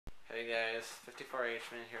Hey guys,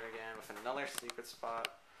 54Hman here again with another secret spot.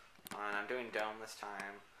 And I'm doing Dome this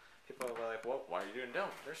time. People are like, well, why are you doing Dome?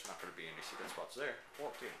 There's not going to be any secret spots there.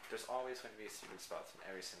 Well, dude, there's always going to be secret spots in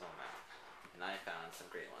every single map. And I found some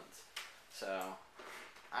great ones. So,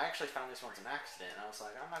 I actually found these ones in accident. And I was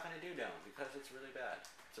like, I'm not going to do Dome because it's really bad.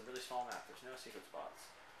 It's a really small map. There's no secret spots.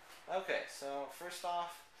 Okay, so first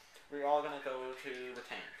off, we're all going to go to the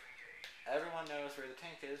tank. Everyone knows where the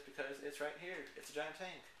tank is because it's right here. It's a giant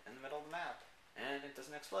tank in the middle of the map, and it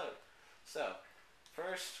doesn't explode. So, the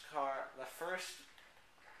first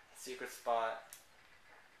secret spot.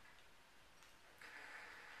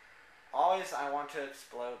 Always, I want to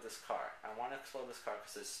explode this car. I want to explode this car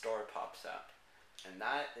because this door pops out, and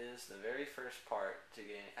that is the very first part to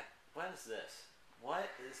getting. What is this? What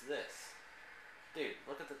is this, dude?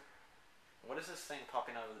 Look at the. What is this thing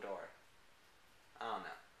popping out of the door? I don't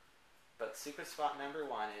know. But secret spot number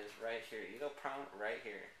one is right here. You go prone right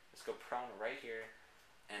here. Just go prone right here.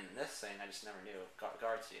 And this thing, I just never knew,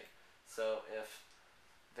 guards you. So if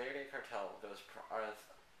Verde Cartel goes, or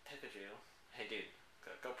Pikachu, hey dude,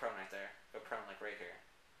 go prone right there. Go prone like right here.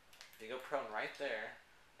 If you go prone right there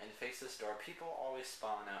and face this door, people always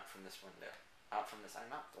spawn out from this window. Out from this,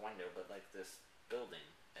 not the window, but like this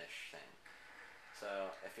building-ish thing.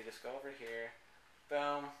 So if you just go over here,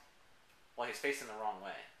 boom. Well, he's facing the wrong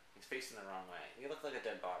way. He's facing the wrong way. You look like a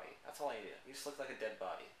dead body. That's all you do. You just look like a dead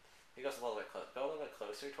body. He goes a little bit close. Go a little bit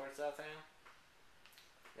closer towards that thing.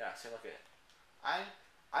 Yeah, see, look at it. I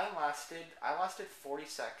lasted 40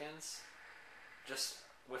 seconds just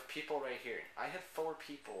with people right here. I had 4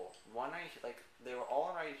 people. One they were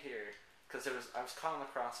all right here because I was caught in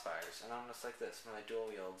the crossfires, and I'm just like this when I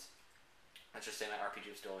dual wields. Let's just say my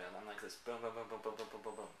RPG was dual wield. I'm like this, boom, boom, boom, boom, boom, boom, boom,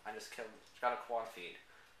 boom, boom. I just got a quad feed,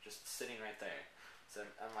 just sitting right there. So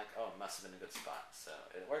I'm like, oh, it must have been a good spot. So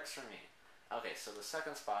it works for me. Okay, so the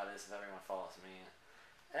second spot is if everyone follows me.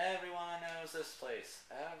 Everyone knows this place.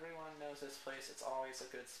 Everyone knows this place. It's always a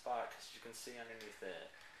good spot because you can see underneath it.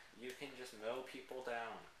 You can just mow people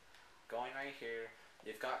down. Going right here.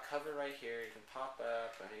 You've got cover right here. You can pop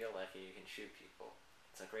up. If you get lucky, you can shoot people.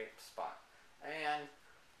 It's a great spot. And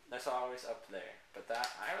that's always up there. But that,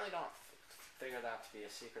 I really don't figure that to be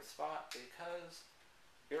a secret spot because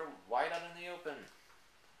you're wide out in the open.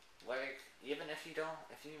 Like, even if you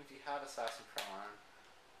have Assassin Pro on,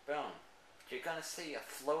 boom, you're gonna see a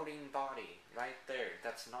floating body right there.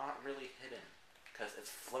 That's not really hidden, because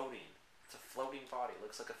it's floating. It's a floating body. It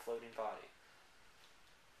looks like a floating body.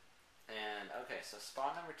 And, okay, so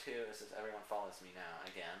spot number 2 is if everyone follows me now,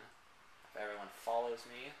 again. If everyone follows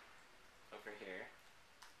me, over here.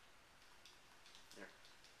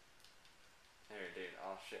 Here, dude,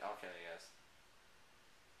 I'll kill you guys.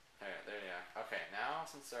 There you are. Okay, now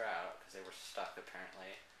since they're out, because they were stuck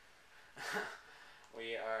apparently,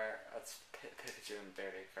 let's Pikachu and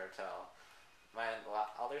Verde Cartel. My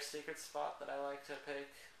other secret spot that I like to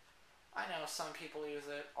pick, I know some people use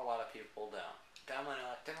it, a lot of people don't.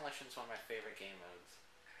 Demolition is one of my favorite game modes.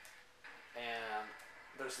 And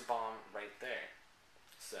there's the bomb right there.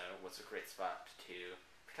 So what's a great spot to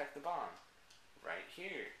protect the bomb? Right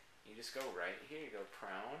here. You just go right here, you go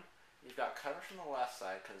prone. You've got cover from the left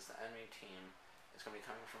side because the enemy team is going to be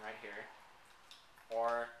coming from right here.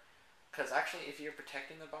 Or, because actually if you're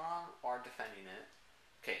protecting the bomb or defending it,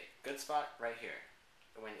 okay, good spot right here.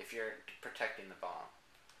 If you're protecting the bomb.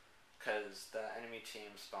 Because the enemy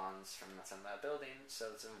team spawns from the side of that building, so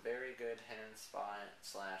it's a very good hidden spot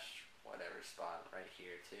 / whatever spot right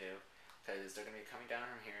here too. Because they're going to be coming down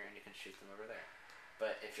from here and you can shoot them over there.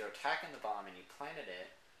 But if you're attacking the bomb and you planted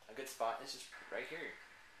it, a good spot is just right here.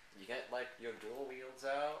 You get like your dual wields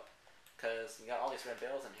out, because you got all these red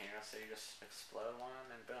bills in here, so you just explode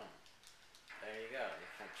one and boom. There you go. You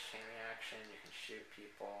can chain reaction, you can shoot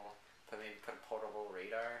people, maybe put a portable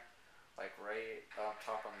radar, like right up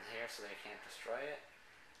top on here so they can't destroy it.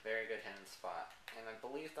 Very good hidden spot. And I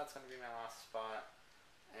believe that's going to be my last spot.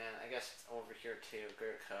 And I guess over here too,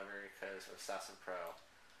 great cover because of Assassin Pro.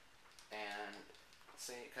 And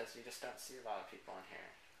see, because you just don't see a lot of people in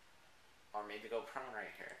here. Or maybe go prone right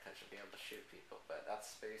here, because you'll be able to shoot people. But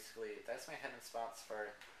that's my hidden spots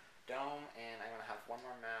for Dome, and I'm going to have one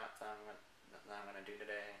more map that I'm going to do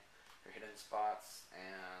today for hidden spots,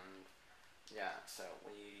 and yeah, so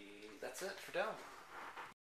that's it for Dome.